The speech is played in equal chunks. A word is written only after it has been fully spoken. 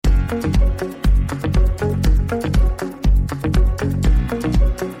Welcome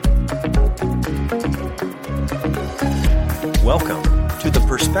to the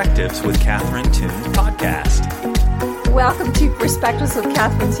Perspectives with Catherine Toon podcast. Welcome to Perspectives with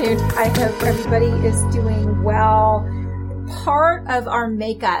Catherine Toon. I hope everybody is doing well. Part of our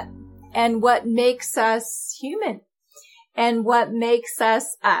makeup and what makes us human and what makes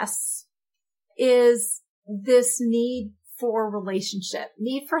us us is this need for relationship,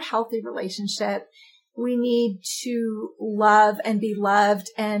 need for healthy relationship. We need to love and be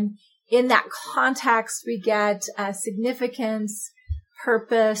loved, and in that context, we get significance,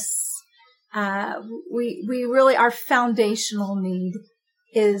 purpose. We really, our foundational need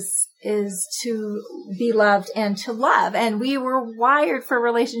is to be loved and to love. And we were wired for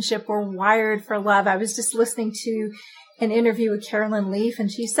relationship. We're wired for love. I was just listening to an interview with Carolyn Leaf,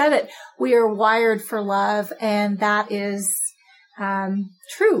 and she said it. We are wired for love, and that is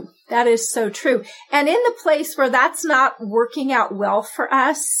true. That is so true. And in the place where that's not working out well for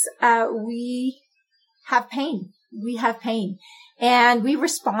us, we have pain. We have pain. And we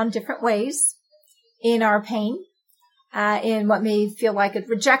respond different ways in our pain, in what may feel like a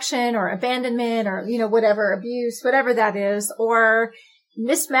rejection or abandonment or, whatever, abuse, whatever that is, or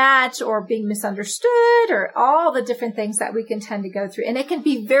mismatch or being misunderstood or all the different things that we can tend to go through. And it can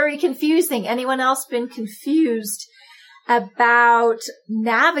be very confusing. Anyone else been confused about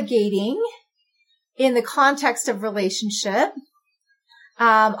navigating in the context of relationship,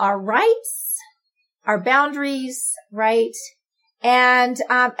 our rights, our boundaries, right? And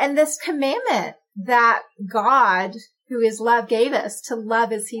this commandment that God, who is love, gave us to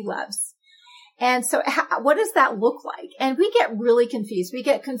love as he loves. And so what does that look like? And we get really confused. We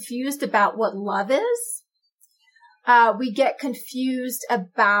get confused about what love is. We get confused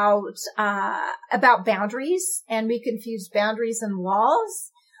about boundaries, and we confuse boundaries and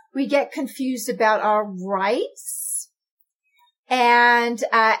walls. We get confused about our rights and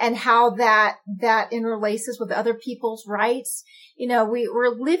how that interlaces with other people's rights.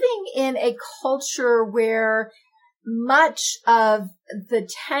 We're living in a culture where much of the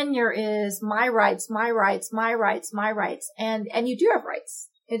tenure is my rights, my rights, my rights, my rights. And you do have rights.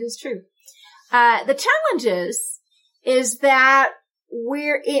 It is true. The challenge is that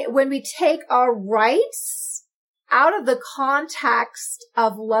when we take our rights out of the context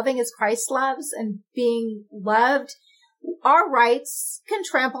of loving as Christ loves and being loved, our rights can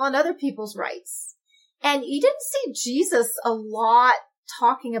trample on other people's rights. And you didn't see Jesus a lot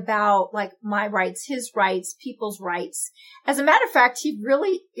talking about like my rights, his rights, people's rights. As a matter of fact, he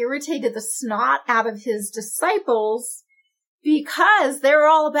really irritated the snot out of his disciples because they're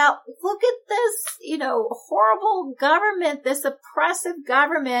all about, look at this, horrible government, this oppressive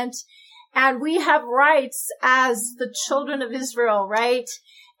government, and we have rights as the children of Israel, right?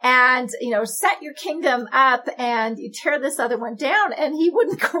 And, set your kingdom up and you tear this other one down, and he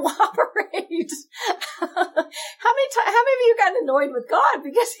wouldn't cooperate. How many of you got annoyed with God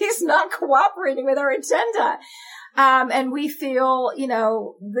because he's not cooperating with our agenda? And we feel,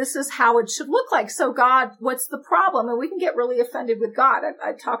 this is how it should look like. So God, what's the problem? And we can get really offended with God.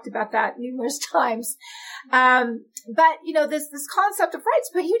 I've talked about that numerous times. But this concept of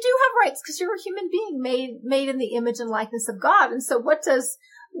rights, but you do have rights because you're a human being made in the image and likeness of God. And so what does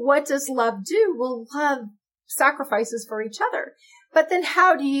love do? Well, love sacrifices for each other. But then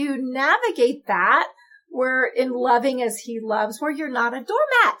how do you navigate that where in loving as he loves, where you're not a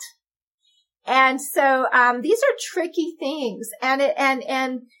doormat? And so, these are tricky things.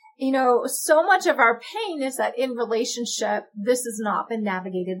 And so much of our pain is that in relationship, this has not been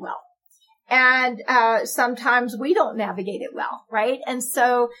navigated well. And, sometimes we don't navigate it well, right? And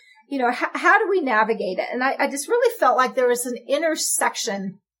so, how do we navigate it? And I just really felt like there was an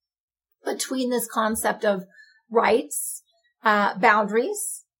intersection between this concept of rights,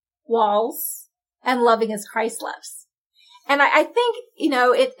 boundaries, walls, and loving as Christ loves. And I think,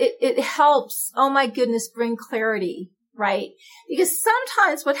 it helps, oh my goodness, bring clarity, right? Because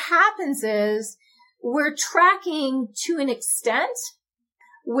sometimes what happens is we're tracking to an extent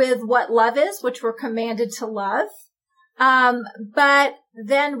with what love is, which we're commanded to love. But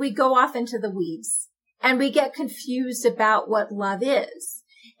then we go off into the weeds and we get confused about what love is.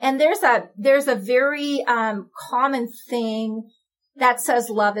 And there's a very, common thing that says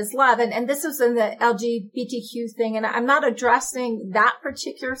love is love. And this is in the LGBTQ thing. And I'm not addressing that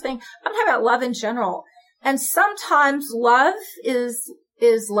particular thing. I'm talking about love in general. And sometimes love is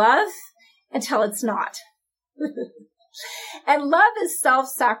love until it's not. And love is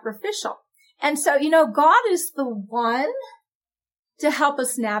self-sacrificial. And so, God is the one to help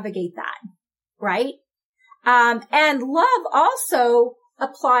us navigate that, right? And love also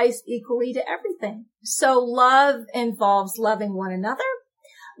applies equally to everything. So love involves loving one another.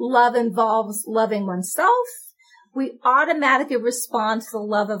 Love involves loving oneself. We automatically respond to the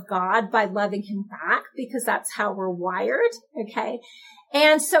love of God by loving him back because that's how we're wired. Okay.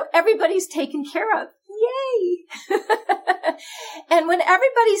 And so everybody's taken care of. Yay. And when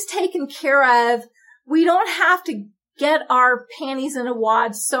everybody's taken care of, we don't have to get our panties in a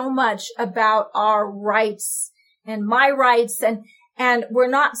wad so much about our rights and my rights. And we're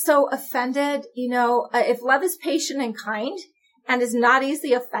not so offended. If love is patient and kind and is not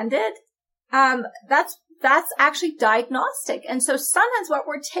easily offended, that's actually diagnostic. And so sometimes what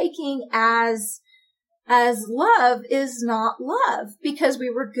we're taking as love is not love because we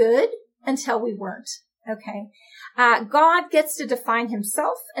were good until we weren't. Okay. God gets to define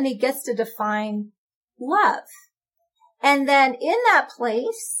himself and he gets to define love. And then in that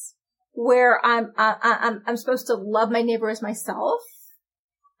place where I'm supposed to love my neighbor as myself,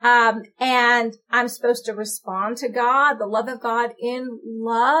 and I'm supposed to respond to God, the love of God in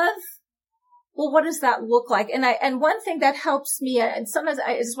love. Well, what does that look like? And one thing that helps me, and sometimes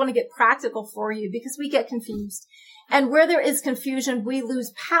I just want to get practical for you because we get confused. And where there is confusion, we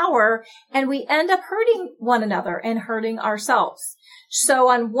lose power and we end up hurting one another and hurting ourselves. So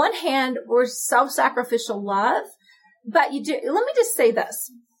on one hand, we're self-sacrificial love, but let me just say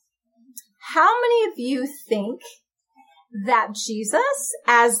this. How many of you think that Jesus,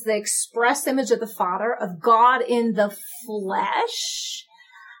 as the express image of the Father, of God in the flesh,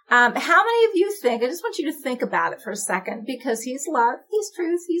 how many of you think, I just want you to think about it for a second, because he's love, he's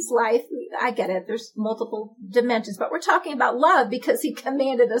truth, he's life. I get it. There's multiple dimensions, but we're talking about love because he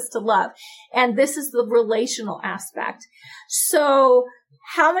commanded us to love. And this is the relational aspect. So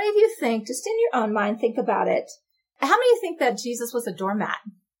how many of you think, just in your own mind, think about it. How many of you think that Jesus was a doormat?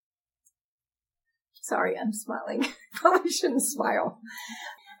 Sorry, I'm smiling. Probably shouldn't smile.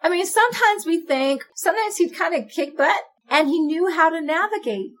 I mean, sometimes he'd kind of kick butt and he knew how to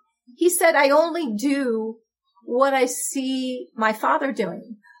navigate. He said, I only do what I see my Father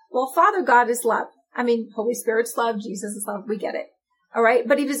doing. Well, Father God is love. I mean, Holy Spirit's love, Jesus is love. We get it. All right.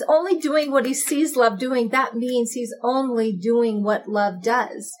 But if he's only doing what he sees love doing, that means he's only doing what love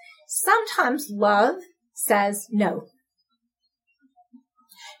does. Sometimes love says no.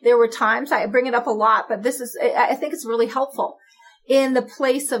 There were times, I bring it up a lot, but I think it's really helpful. In the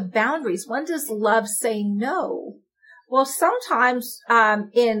place of boundaries, when does love say no? Well, sometimes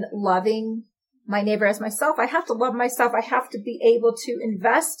in loving my neighbor as myself, I have to love myself. I have to be able to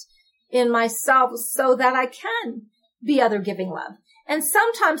invest in myself so that I can be other giving love. And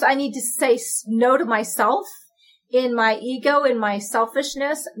sometimes I need to say no to myself in my ego, in my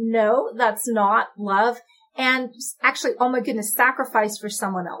selfishness. No, that's not love. And actually, oh my goodness, sacrifice for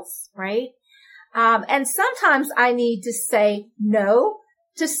someone else, right? And sometimes I need to say no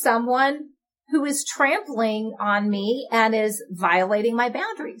to someone who is trampling on me and is violating my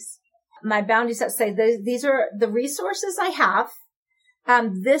boundaries. My boundaries that say these are the resources I have.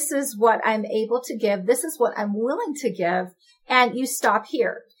 This is what I'm able to give. This is what I'm willing to give. And you stop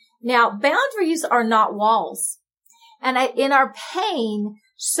here. Now, boundaries are not walls. And in our pain,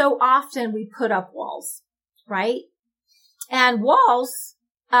 so often we put up walls, right? And walls,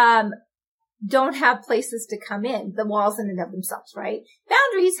 don't have places to come in, the walls in and of themselves, right?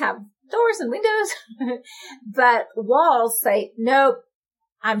 Boundaries have doors and windows, but walls say, nope,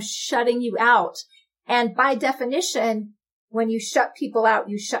 I'm shutting you out. And by definition, when you shut people out,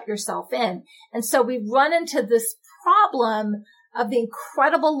 you shut yourself in. And so we run into this problem of the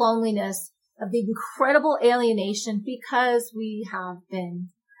incredible loneliness, of the incredible alienation because we have been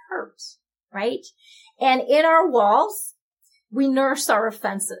hurt, right? And in our walls, we nurse our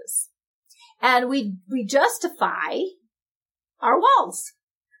offenses. And we justify our walls.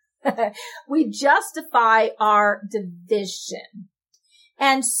 We justify our division.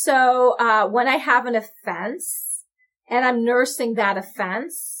 And so, when I have an offense and I'm nursing that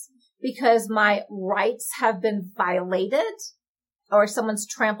offense because my rights have been violated or someone's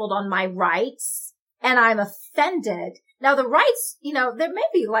trampled on my rights and I'm offended. Now the rights, there may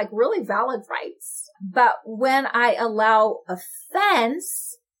be like really valid rights, but when I allow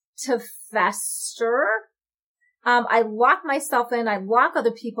offense to fester, I lock myself in, I lock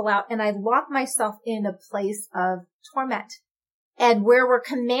other people out, and I lock myself in a place of torment. And where we're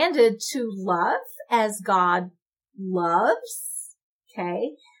commanded to love as God loves,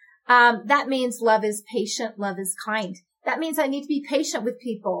 okay, that means love is patient, love is kind. That means I need to be patient with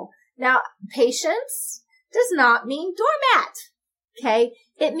people. Now, patience does not mean doormat, okay?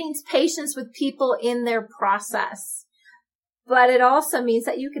 It means patience with people in their process. but it also means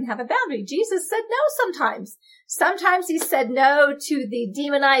that you can have a boundary. Jesus said no sometimes. Sometimes he said no to the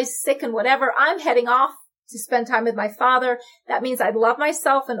demonized, sick, and whatever. I'm heading off to spend time with my Father. That means I love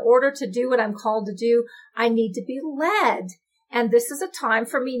myself. In order to do what I'm called to do, I need to be led. And this is a time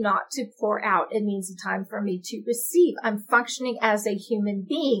for me not to pour out. It means a time for me to receive. I'm functioning as a human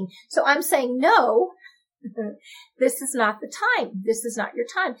being. So I'm saying, no, this is not the time. This is not your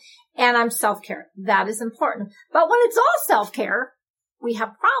time. And I'm self-care. That is important. But when it's all self-care, we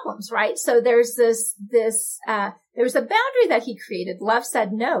have problems, right? So there's there's a boundary that he created. Love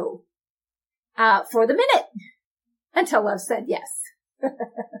said no, for the minute until love said yes.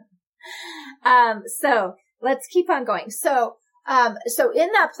 So let's keep on going. So in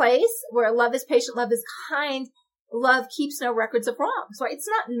that place where love is patient, love is kind, love keeps no records of wrongs, right? It's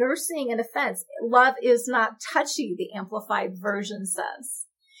not nursing an offense. Love is not touchy, the Amplified Version says.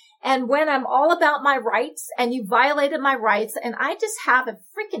 And when I'm all about my rights and you violated my rights and I just have a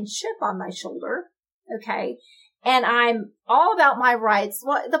freaking chip on my shoulder, okay, and I'm all about my rights,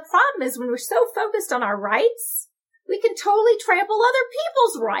 well, the problem is when we're so focused on our rights, we can totally trample other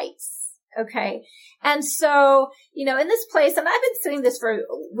people's rights. Okay. And so, in this place, and I've been sitting this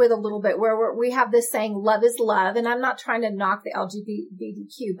with a little bit where we have this saying, love is love. And I'm not trying to knock the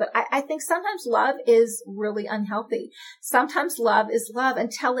LGBTQ, but I think sometimes love is really unhealthy. Sometimes love is love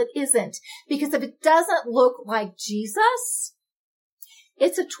until it isn't. Because if it doesn't look like Jesus,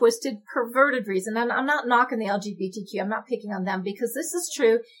 it's a twisted, perverted reason. And I'm not knocking the LGBTQ. I'm not picking on them because this is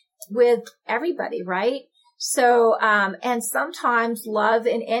true with everybody, right? So, and sometimes love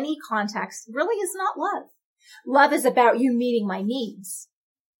in any context really is not love. Love is about you meeting my needs.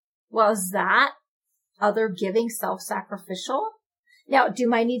 Well, is that other giving, self-sacrificial? Now, do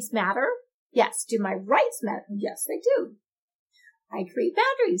my needs matter? Yes. Do my rights matter? Yes, they do. I create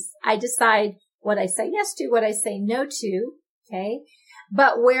boundaries. I decide what I say yes to, what I say no to. Okay.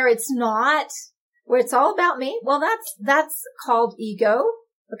 But where it's not, where it's all about me, well, that's called ego.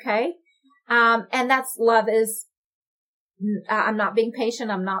 Okay. And that's love is, I'm not being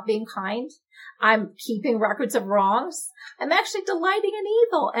patient. I'm not being kind. I'm keeping records of wrongs. I'm actually delighting in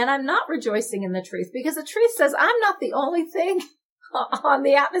evil and I'm not rejoicing in the truth because the truth says I'm not the only thing on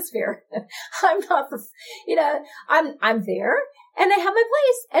the atmosphere. I'm not I'm there and I have my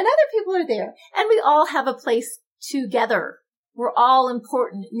place and other people are there and we all have a place together. We're all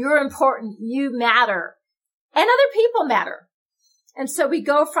important. You're important. You matter and other people matter. And so we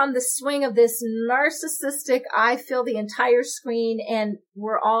go from the swing of this narcissistic, I fill the entire screen and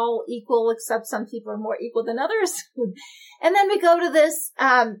we're all equal, except some people are more equal than others. And then we go to this,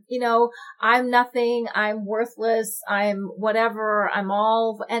 I'm nothing, I'm worthless, I'm whatever, I'm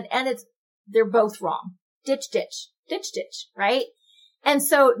all, and they're both wrong. Ditch, right? And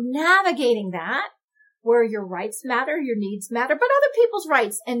so navigating that, where your rights matter, your needs matter, but other people's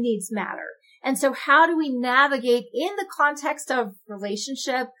rights and needs matter. And so how do we navigate in the context of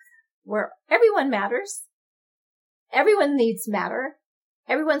relationship where everyone matters, everyone needs matter,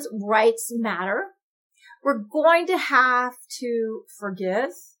 everyone's rights matter? We're going to have to forgive.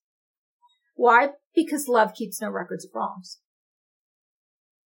 Why? Because love keeps no records of wrongs,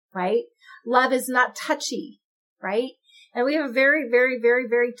 right? Love is not touchy, right? And we have a very, very, very,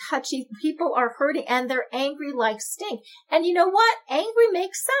 very touchy, people are hurting and they're angry like stink. And you know what? Angry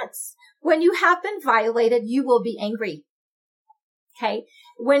makes sense. When you have been violated, you will be angry. Okay.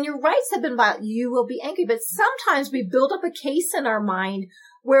 When your rights have been violated, you will be angry. But sometimes we build up a case in our mind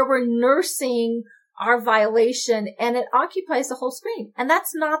where we're nursing our violation and it occupies the whole screen. And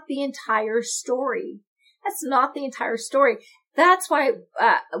that's not the entire story. That's not the entire story. That's why,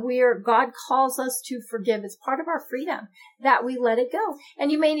 God calls us to forgive. It's part of our freedom that we let it go.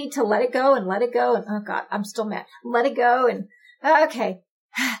 And you may need to let it go and let it go. And oh God, I'm still mad. Let it go. And okay.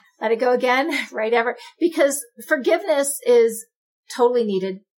 Let it go again, right? Because forgiveness is totally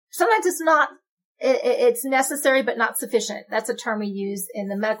needed. Sometimes it's necessary, but not sufficient. That's a term we use in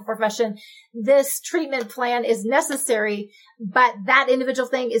the medical profession. This treatment plan is necessary, but that individual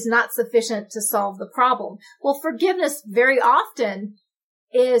thing is not sufficient to solve the problem. Well, forgiveness very often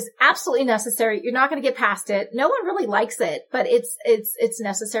is absolutely necessary. You're not going to get past it. No one really likes it, but it's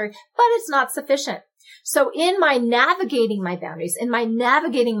necessary, but it's not sufficient. So in my navigating my boundaries, in my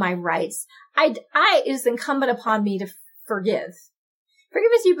navigating my rights, it is incumbent upon me to forgive.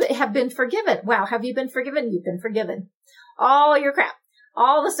 Forgive as you have been forgiven. Wow. Have you been forgiven? You've been forgiven. All your crap,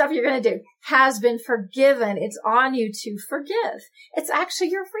 all the stuff you're going to do has been forgiven. It's on you to forgive. It's actually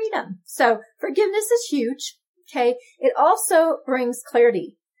your freedom. So forgiveness is huge. Okay. It also brings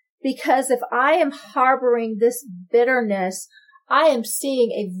clarity because if I am harboring this bitterness, I am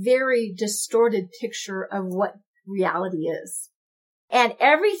seeing a very distorted picture of what reality is. And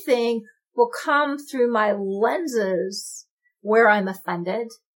everything will come through my lenses where I'm offended,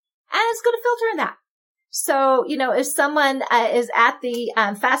 and it's going to filter in that. So, if someone is at the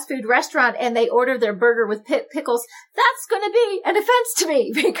fast food restaurant and they order their burger with pickles, that's going to be an offense to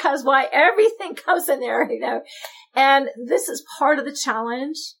me, because why everything goes in there, and this is part of the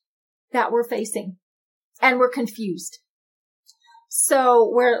challenge that we're facing, and we're confused. So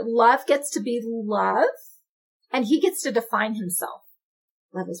where love gets to be love, and he gets to define himself.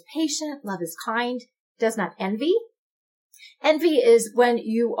 Love is patient. Love is kind. Does not envy. Envy is when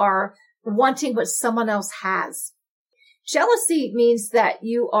you are wanting what someone else has. Jealousy means that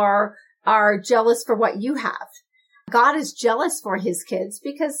you are jealous for what you have. God is jealous for his kids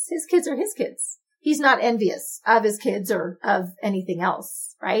because his kids are his kids. He's not envious of his kids or of anything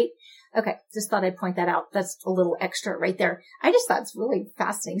else, right? Okay, just thought I'd point that out. That's a little extra right there. I just thought it's really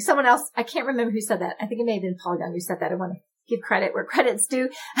fascinating. Someone else, I can't remember who said that. I think it may have been Paul Young who said that. I want to give credit where credit's due.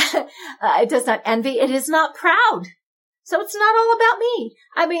 It does not envy. It is not proud. So it's not all about me.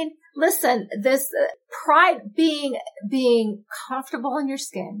 I mean, listen, this pride, being comfortable in your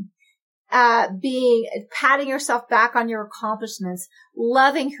skin, patting yourself back on your accomplishments,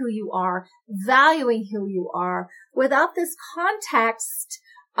 loving who you are, valuing who you are, without this context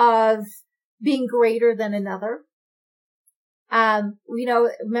of being greater than another.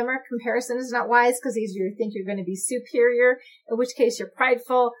 Remember, comparison is not wise, because either you think you're going to be superior, in which case you're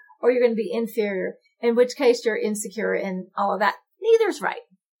prideful, or you're going to be inferior, in which case you're insecure, and all of that. Neither's right.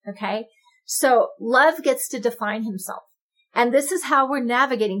 Okay. So love gets to define himself. And this is how we're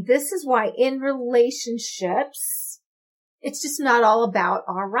navigating. This is why in relationships, it's just not all about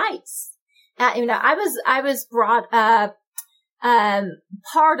our rights. I was brought up,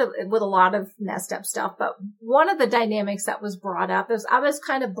 part of it with a lot of messed up stuff, but one of the dynamics that was brought up is I was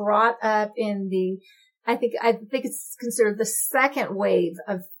kind of brought up in I think it's considered the second wave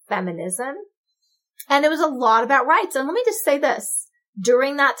of feminism. And it was a lot about rights. And let me just say this.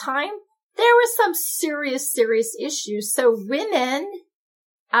 During that time, there were some serious issues. So women,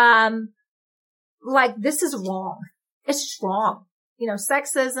 this is wrong. It's just wrong.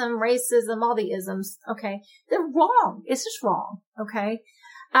 Sexism, racism, all the isms. Okay. They're wrong. It's just wrong. Okay.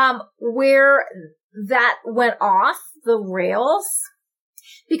 Where that went off the rails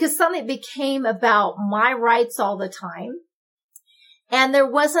because something became about my rights all the time. And there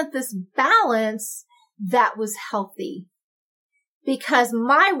wasn't this balance that was healthy, because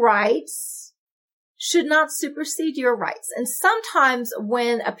my rights should not supersede your rights. And sometimes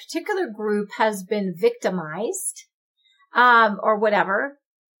when a particular group has been victimized, or whatever,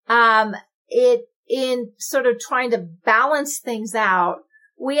 in sort of trying to balance things out,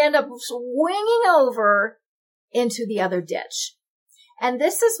 we end up swinging over into the other ditch. And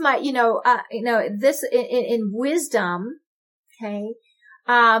this is my, this in wisdom, okay,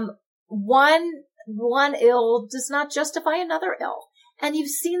 one ill does not justify another ill. And you've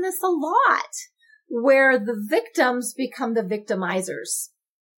seen this a lot where the victims become the victimizers.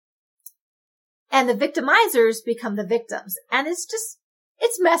 And the victimizers become the victims. And it's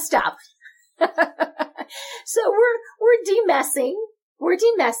messed up. So we're demessing. We're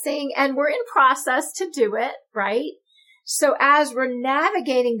demessing and we're in process to do it, right? So as we're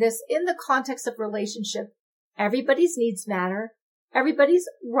navigating this in the context of relationship, everybody's needs matter. Everybody's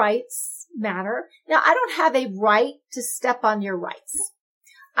rights matter. Now, I don't have a right to step on your rights.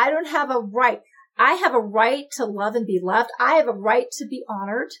 I don't have a right. I have a right to love and be loved. I have a right to be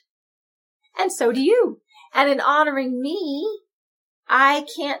honored. And so do you. And in honoring me, I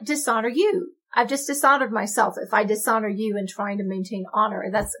can't dishonor you. I've just dishonored myself if I dishonor you in trying to maintain honor.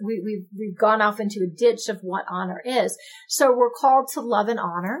 That's, we've gone off into a ditch of what honor is. So we're called to love and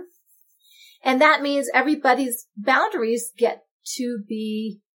honor. And that means everybody's boundaries get to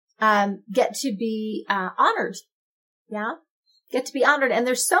be honored. Yeah. Get to be honored. And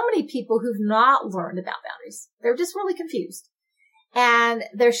there's so many people who've not learned about boundaries. They're just really confused. And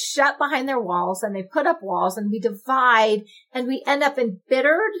they're shut behind their walls and they put up walls and we divide and we end up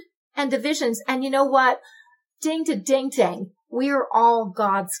embittered and divisions. And you know what? Ding to ding ding. We are all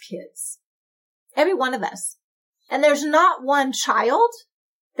God's kids. Every one of us. And there's not one child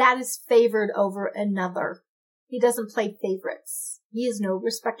that is favored over another. He doesn't play favorites. He is no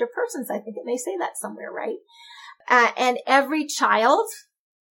respecter of persons. I think it may say that somewhere, right? And every child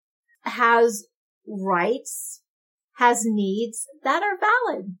has rights, has needs that are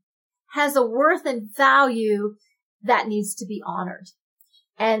valid, has a worth and value that needs to be honored.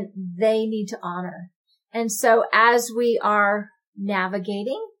 And they need to honor. And so as we are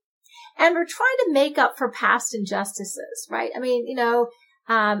navigating, and we're trying to make up for past injustices, right? I mean,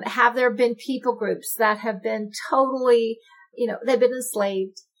 Have there been people groups that have been totally, they've been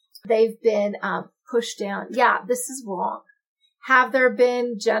enslaved? They've been pushed down. Yeah, this is wrong. Have there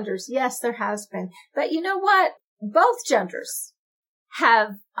been genders? Yes, there has been. But you know what? Both genders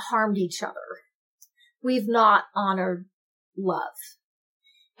have harmed each other. We've not honored love.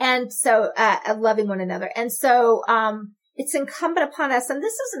 And so, loving one another. And so, it's incumbent upon us, and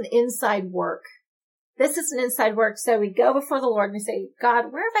this is an inside work. This is an inside work. So we go before the Lord and we say,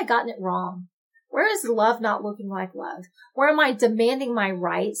 God, where have I gotten it wrong? Where is love not looking like love? Where am I demanding my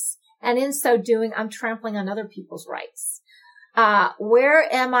rights? And in so doing, I'm trampling on other people's rights.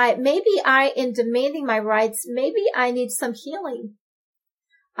 Where am I? Maybe in demanding my rights, maybe I need some healing,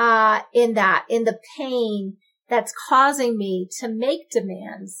 in the pain that's causing me to make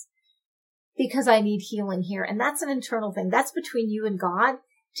demands because I need healing here. And that's an internal thing. That's between you and God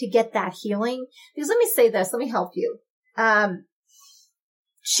to get that healing. Because let me say this, let me help you.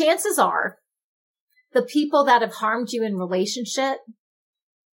 Chances are the people that have harmed you in relationship,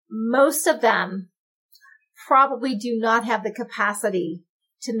 most of them probably do not have the capacity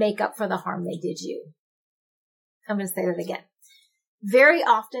to make up for the harm they did you. I'm going to say that again. Very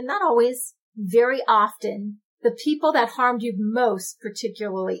often, not always, very often, the people that harmed you most,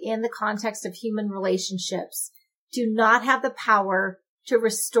 particularly in the context of human relationships, do not have the power to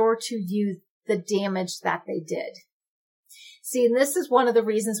restore to you the damage that they did. See, and this is one of the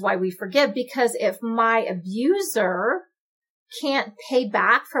reasons why we forgive, because if my abuser can't pay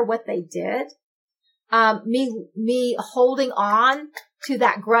back for what they did, me holding on to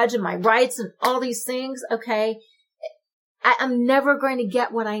that grudge and my rights and all these things, okay, I'm never going to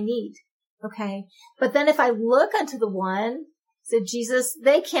get what I need, okay? But then if I look unto the one, said Jesus,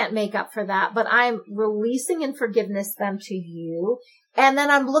 they can't make up for that, but I'm releasing in forgiveness them to you, and then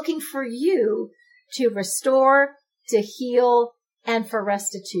I'm looking for you to restore, to heal, and for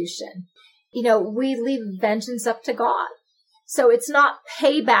restitution. We leave vengeance up to God. So it's not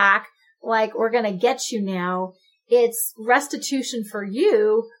payback like we're going to get you now. It's restitution for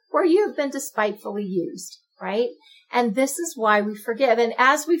you where you've been despitefully used, right? And this is why we forgive. And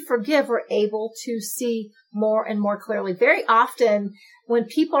as we forgive, we're able to see more and more clearly. Very often when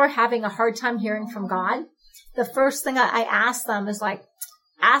people are having a hard time hearing from God, the first thing I ask them is like,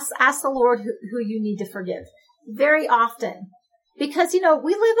 ask the Lord who you need to forgive. Very often. Because, we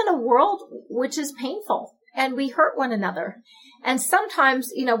live in a world which is painful and we hurt one another. And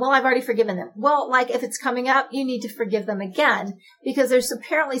sometimes, I've already forgiven them. Well, like if it's coming up, you need to forgive them again because there's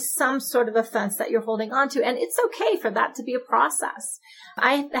apparently some sort of offense that you're holding on to. And it's okay for that to be a process.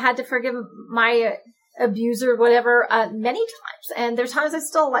 I had to forgive my abuser, whatever, many times. And there's times I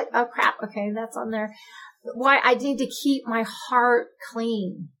still like, oh crap. Okay. That's on there. Why I need to keep my heart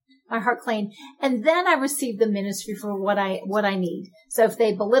clean. And then I receive the ministry for what I need. So if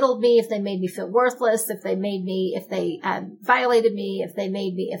they belittled me, if they made me feel worthless, if they violated me,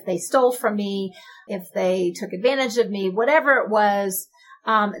 if they stole from me, if they took advantage of me, whatever it was,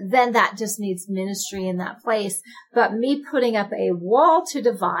 then that just needs ministry in that place. But me putting up a wall to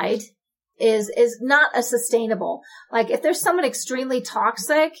divide is not a sustainable. Like if there's someone extremely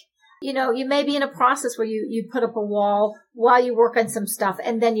toxic, you may be in a process where you put up a wall while you work on some stuff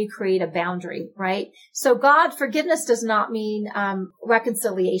and then you create a boundary, right? So forgiveness does not mean,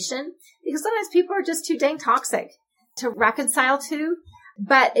 reconciliation because sometimes people are just too dang toxic to reconcile to,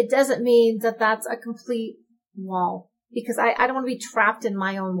 but it doesn't mean that that's a complete wall because I don't want to be trapped in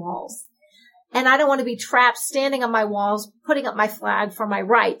my own walls and I don't want to be trapped standing on my walls, putting up my flag for my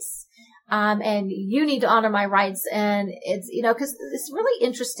rights. And you need to honor my rights. And it's, cause it's really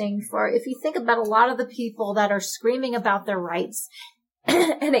interesting if you think about a lot of the people that are screaming about their rights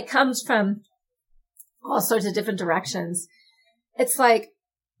and it comes from all sorts of different directions. It's like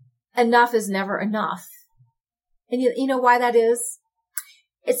enough is never enough. And you know why that is?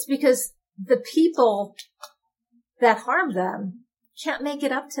 It's because the people that harm them can't make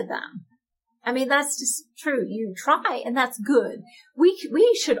it up to them. I mean, that's just true. You try and that's good. We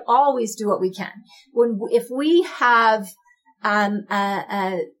should always do what we can. If we have,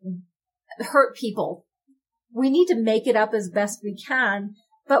 hurt people, we need to make it up as best we can,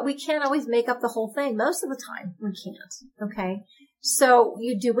 but we can't always make up the whole thing. Most of the time we can't. Okay. So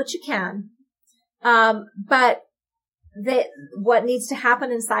you do what you can. But what needs to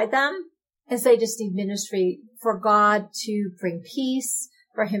happen inside them is they just need ministry for God to bring peace,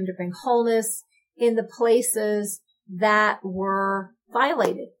 for him to bring wholeness in the places that were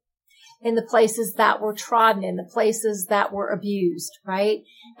violated, in the places that were trodden, in the places that were abused, right?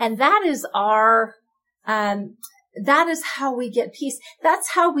 And that is that is how we get peace.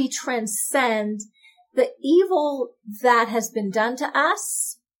 That's how we transcend the evil that has been done to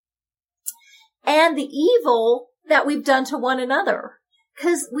us and the evil that we've done to one another.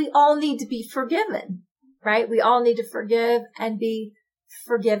 Because we all need to be forgiven, right? We all need to forgive and be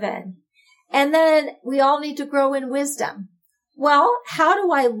forgiven. And then we all need to grow in wisdom. Well, how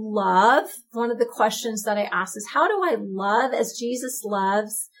do I love? One of the questions that I ask is, how do I love as Jesus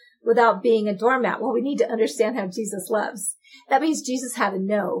loves without being a doormat? Well, we need to understand how Jesus loves. That means Jesus had a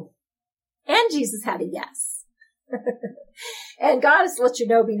no and Jesus had a yes. And God has let your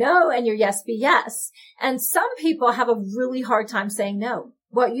no be no and your yes be yes. And some people have a really hard time saying no.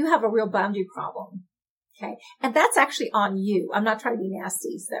 Well, you have a real boundary problem. Okay. And that's actually on you. I'm not trying to be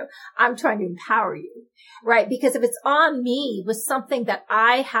nasty. So I'm trying to empower you, right? Because if it's on me with something that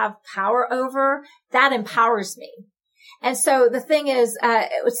I have power over, that empowers me. And so the thing is,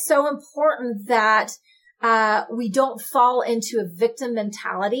 it was so important that, we don't fall into a victim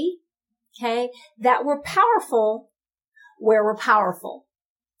mentality. Okay. That we're powerful where we're powerful.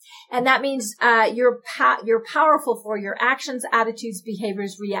 And that means, you're powerful for your actions, attitudes,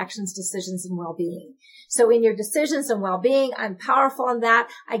 behaviors, reactions, decisions, and well-being. So in your decisions and well-being, I'm powerful in that.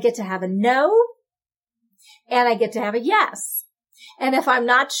 I get to have a no and I get to have a yes. And if I'm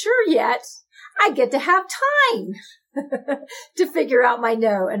not sure yet, I get to have time to figure out my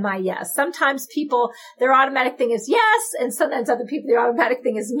no and my yes. Sometimes people, their automatic thing is yes, and sometimes other people, their automatic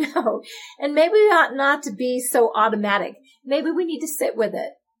thing is no. And maybe we ought not to be so automatic. Maybe we need to sit with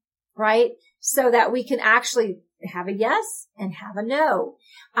it, right? So that we can actually have a yes and have a no.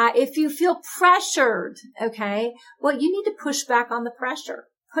 If you feel pressured, okay, well, you need to push back on the pressure.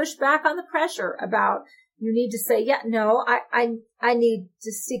 Push back on the pressure about, you need to say, yeah, no, I need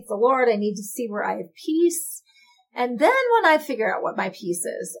to seek the Lord. I need to see where I have peace. And then when I figure out what my peace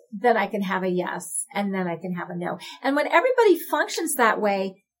is, then I can have a yes and then I can have a no. And when everybody functions that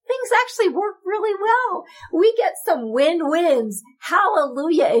way, things actually work really well. We get some win-wins.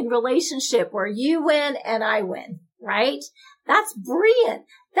 Hallelujah in relationship where you win and I win, right? That's brilliant.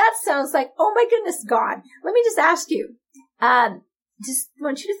 That sounds like, oh my goodness, God. Let me just ask you, just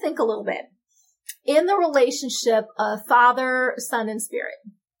want you to think a little bit. In the relationship of Father, Son, and Spirit,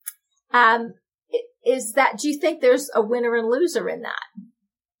 do you think there's a winner and loser in that?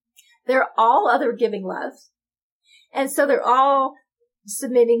 They're all other giving love. And so they're all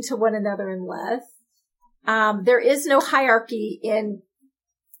submitting to one another in love. There is no hierarchy in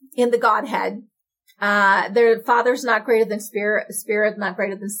the Godhead. Their Father's not greater than Spirit not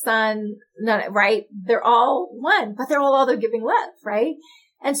greater than Son, right? They're all one, but they're all other giving love, right?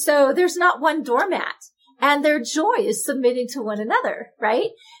 And so there's not one doormat. And their joy is submitting to one another, right?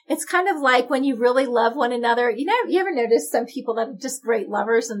 It's kind of like when you really love one another. You ever notice some people that are just great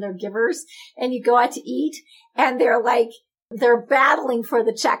lovers and they're givers, and you go out to eat and they're battling for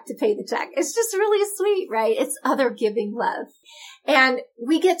the check to pay the check. It's just really sweet, right? It's other giving love. And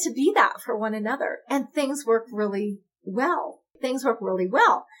we get to be that for one another, and things work really well. Things work really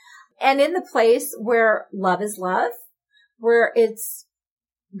well. And in the place where love is love, where it's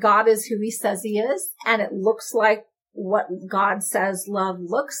God is who he says he is, and it looks like what God says love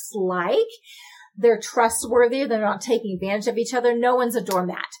looks like. They're trustworthy. They're not taking advantage of each other. No one's a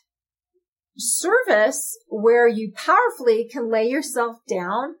doormat. Service where you powerfully can lay yourself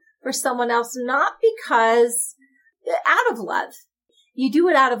down for someone else, not because out of love. You do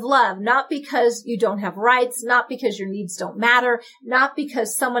it out of love, not because you don't have rights, not because your needs don't matter, not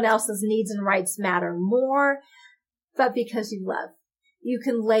because someone else's needs and rights matter more, but because you love. You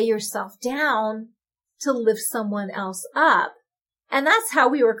can lay yourself down to lift someone else up. And that's how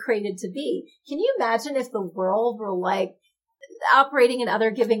we were created to be. Can you imagine if the world were like operating in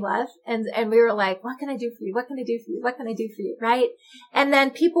other giving love and we were like, what can I do for you? What can I do for you? What can I do for you? Right? And then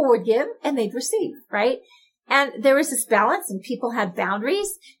people would give and they'd receive, right? And there was this balance, and people had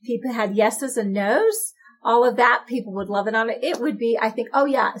boundaries. People had yeses and nos. All of that, people would love it on it. It would be, I think, oh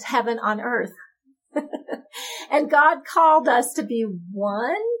yeah, it's heaven on earth. And God called us to be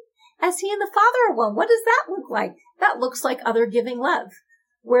one as he and the Father are one. What does that look like? That looks like other giving love,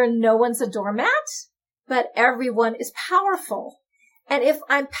 where no one's a doormat, but everyone is powerful. And if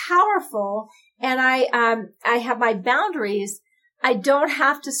I'm powerful and I have my boundaries, I don't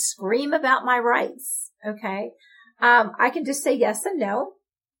have to scream about my rights. Okay. I can just say yes and no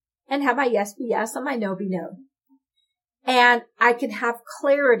and have my yes be yes and my no be no. And I can have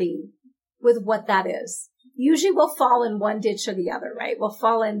clarity with what that is. Usually we'll fall in one ditch or the other, right? We'll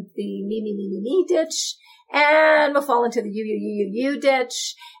fall in the me ditch, and we'll fall into the you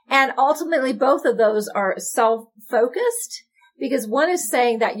ditch. And ultimately both of those are self-focused, because one is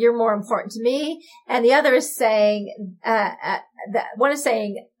saying that you're more important to me, and the other is saying,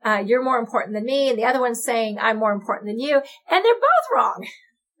 you're more important than me. And the other one's saying, I'm more important than you. And they're both wrong.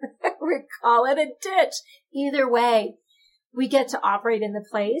 We call it a ditch. Either way, we get to operate in the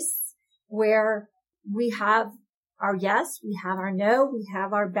place where we have our yes, we have our no, we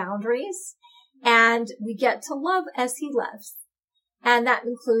have our boundaries, and we get to love as he loves. And that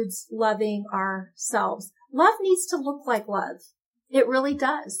includes loving ourselves. Love needs to look like love. It really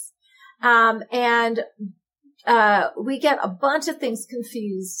does. We get a bunch of things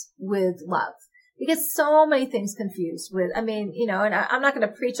confused with love. We get so many things confused with, and I'm not going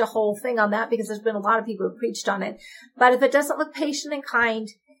to preach a whole thing on that because there's been a lot of people who preached on it. But if it doesn't look patient and kind,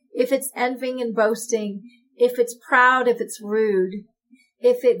 if it's envying and boasting, if it's proud, if it's rude,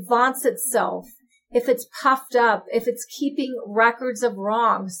 if it vaunts itself, if it's puffed up, if it's keeping records of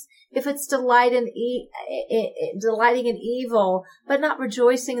wrongs, if it's delighting in evil, but not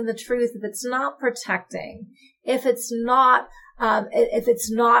rejoicing in the truth, if it's not protecting, if it's not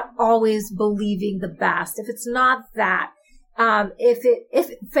always believing the best, if it's not that, if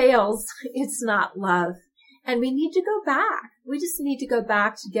it fails, it's not love. And we need to go back. We just need to go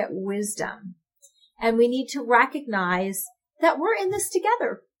back to get wisdom. And we need to recognize that we're in this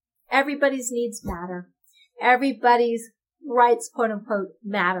together. Everybody's needs matter. Everybody's rights, quote unquote,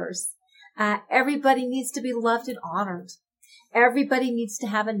 matters. Everybody needs to be loved and honored. Everybody needs to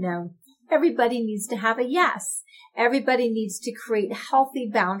have a no. Everybody needs to have a yes. Everybody needs to create healthy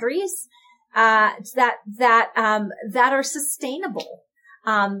boundaries, that are sustainable,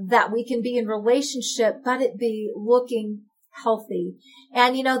 that we can be in relationship, but it be looking healthy.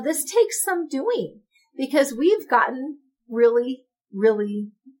 And, this takes some doing because we've gotten really,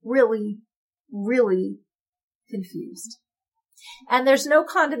 really, really, really confused. And there's no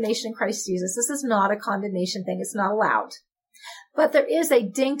condemnation in Christ Jesus. This is not a condemnation thing. It's not allowed. But there is a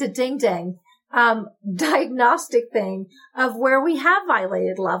ding-to-ding-ding diagnostic thing of where we have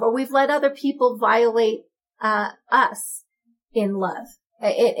violated love or we've let other people violate us in love,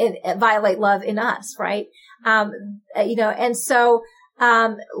 violate love in us, right? And so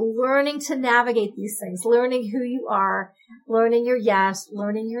learning to navigate these things, learning who you are, learning your yes,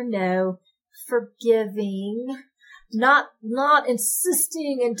 learning your no, forgiving, not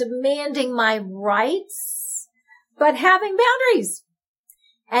insisting and demanding my rights, but having boundaries.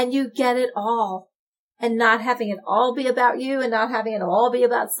 And you get it all, and not having it all be about you and not having it all be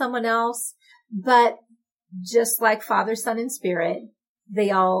about someone else. But just like Father, Son, and Spirit, they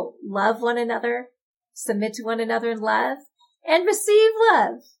all love one another, submit to one another in love, and receive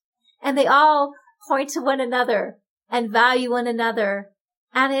love. And they all point to one another and value one another.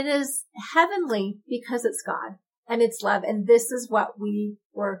 And it is heavenly because it's God and it's love. And this is what we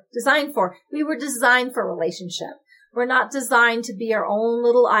were designed for. We were designed for relationship. We're not designed to be our own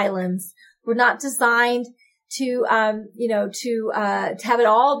little islands. We're not designed to have it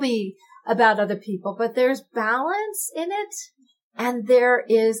all be about other people, but there's balance in it and there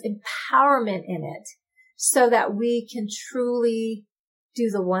is empowerment in it so that we can truly do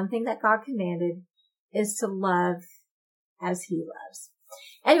the one thing that God commanded is to love as he loves.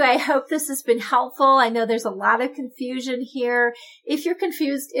 Anyway, I hope this has been helpful. I know there's a lot of confusion here. If you're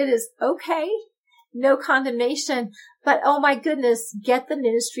confused, it is okay. No condemnation, but oh my goodness, get the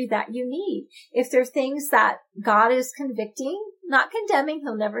ministry that you need. If there are things that God is convicting, not condemning,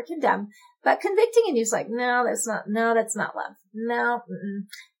 he'll never condemn, but convicting and you're like, no, that's not love.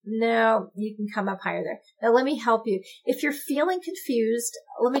 No, you can come up higher there. Now let me help you. If you're feeling confused,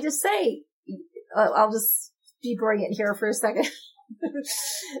 let me just say, I'll just be brilliant here for a second.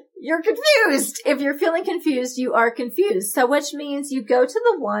 You're confused. If you're feeling confused, you are confused. So which means you go to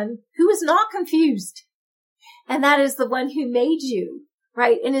the one who is not confused. And that is the one who made you,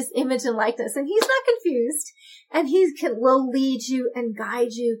 right, in his image and likeness. And he's not confused. And will lead you and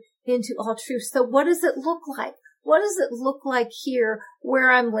guide you into all truth. So what does it look like? What does it look like here where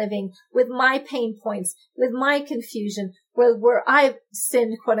I'm living with my pain points, with my confusion, where I've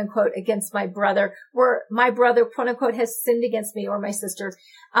sinned, quote unquote, against my brother, where my brother, quote unquote, has sinned against me or my sister?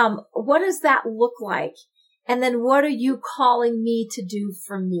 What does that look like? And then what are you calling me to do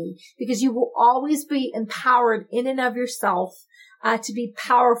for me? Because you will always be empowered in and of yourself, to be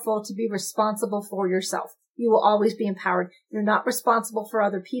powerful, to be responsible for yourself. You will always be empowered. You're not responsible for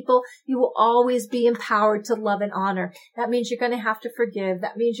other people. You will always be empowered to love and honor. That means you're going to have to forgive.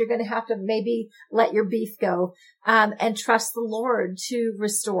 That means you're going to have to maybe let your beef go, and trust the Lord to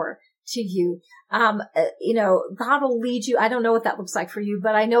restore to you. God will lead you. I don't know what that looks like for you,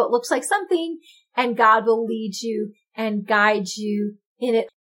 but I know it looks like something, and God will lead you and guide you in it.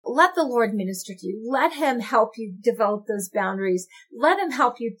 Let the Lord minister to you. Let him help you develop those boundaries. Let him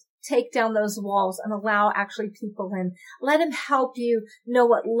help you take down those walls and allow actually people in. Let him help you know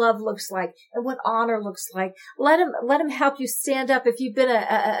what love looks like and what honor looks like. Let him help you stand up if you've been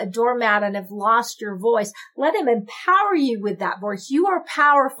a doormat and have lost your voice. Let him empower you with that voice. You are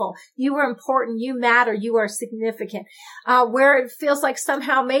powerful. You are important. You matter. You are significant. Where it feels like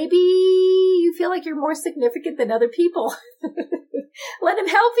somehow maybe you feel like you're more significant than other people. Let him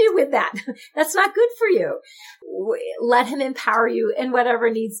help you with that. That's not good for you. Let him empower you in whatever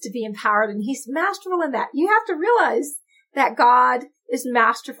needs to be empowered. And he's masterful in that. You have to realize that God is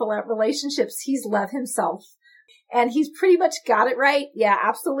masterful at relationships. He's love himself. And he's pretty much got it right. Yeah,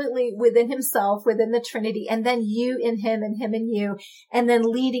 absolutely. Within himself, within the Trinity, and then you in him and him in you, and then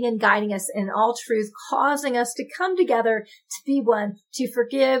leading and guiding us in all truth, causing us to come together to be one, to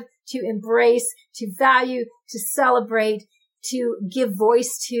forgive, to embrace, to value, to celebrate, to give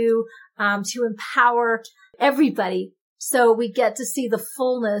voice to empower everybody. So we get to see the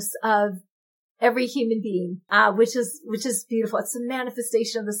fullness of every human being, which is beautiful. It's a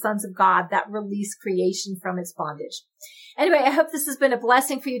manifestation of the sons of God that release creation from its bondage. Anyway, I hope this has been a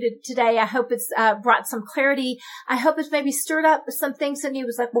blessing for you today. I hope it's brought some clarity. I hope it's maybe stirred up some things in you. It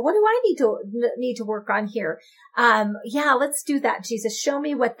was like, well, what do I need to work on here? Yeah, let's do that. Jesus, show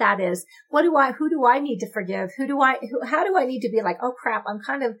me what that is. Who do I need to forgive? How do I need to be like, oh crap, I'm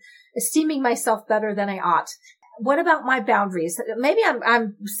kind of esteeming myself better than I ought. What about my boundaries? Maybe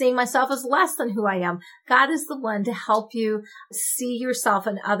I'm seeing myself as less than who I am. God is the one to help you see yourself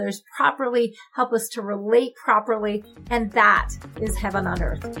and others properly, help us to relate properly, and that is heaven on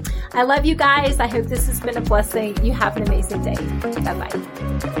earth. I love you guys. I hope this has been a blessing. You have an amazing day. Bye-bye.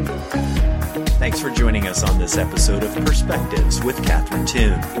 Thanks for joining us on this episode of Perspectives with Catherine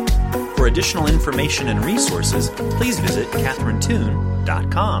Toon. For additional information and resources, please visit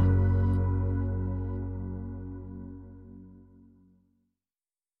catherinetoon.com.